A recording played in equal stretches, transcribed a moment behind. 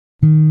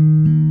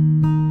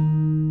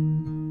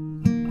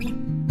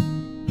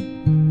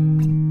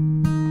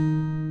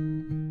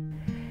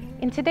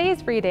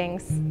today's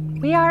readings,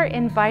 we are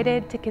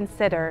invited to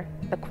consider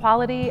the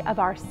quality of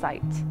our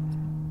sight,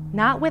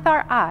 not with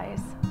our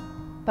eyes,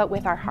 but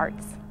with our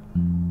hearts.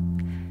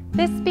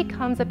 This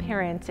becomes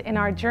apparent in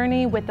our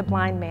journey with the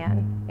blind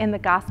man in the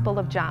Gospel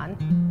of John.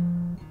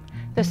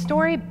 The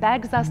story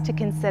begs us to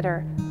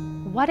consider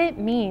what it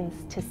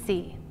means to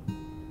see.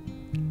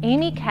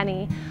 Amy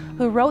Kenny,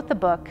 who wrote the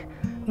book,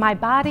 My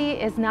Body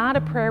is Not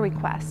a Prayer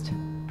Request,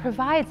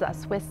 provides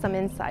us with some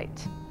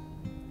insight.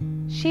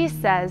 She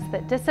says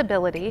that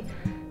disability,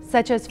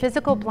 such as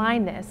physical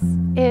blindness,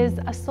 is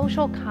a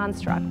social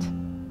construct.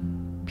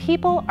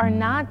 People are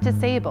not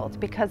disabled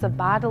because of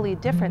bodily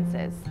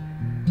differences,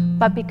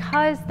 but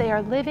because they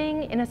are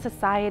living in a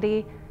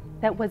society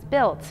that was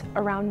built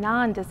around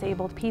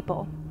non-disabled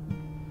people.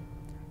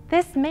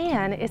 This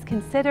man is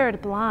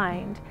considered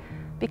blind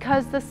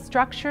because the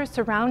structures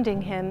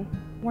surrounding him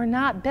were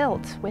not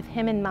built with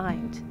him in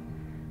mind,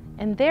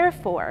 and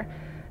therefore,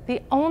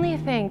 the only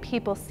thing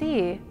people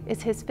see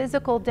is his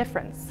physical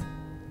difference,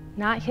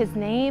 not his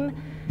name,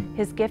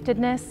 his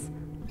giftedness,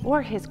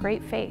 or his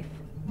great faith.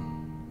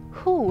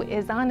 Who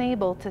is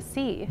unable to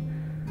see?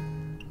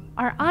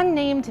 Our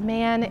unnamed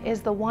man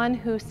is the one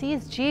who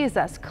sees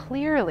Jesus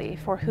clearly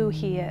for who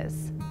he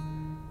is.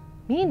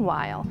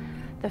 Meanwhile,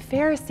 the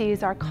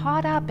Pharisees are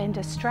caught up and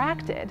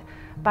distracted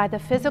by the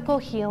physical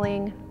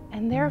healing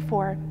and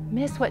therefore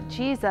miss what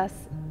Jesus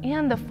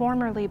and the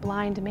formerly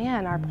blind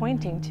man are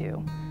pointing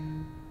to.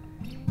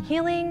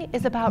 Healing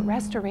is about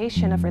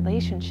restoration of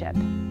relationship,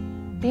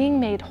 being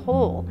made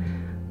whole,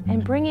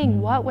 and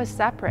bringing what was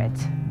separate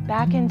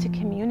back into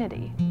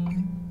community.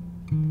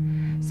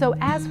 So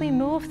as we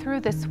move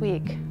through this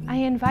week, I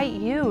invite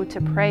you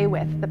to pray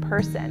with the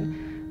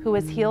person who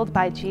is healed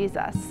by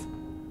Jesus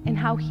and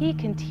how he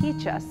can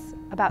teach us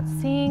about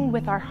seeing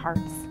with our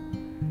hearts.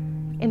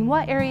 In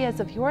what areas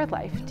of your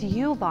life do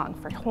you long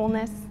for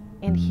wholeness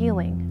and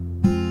healing?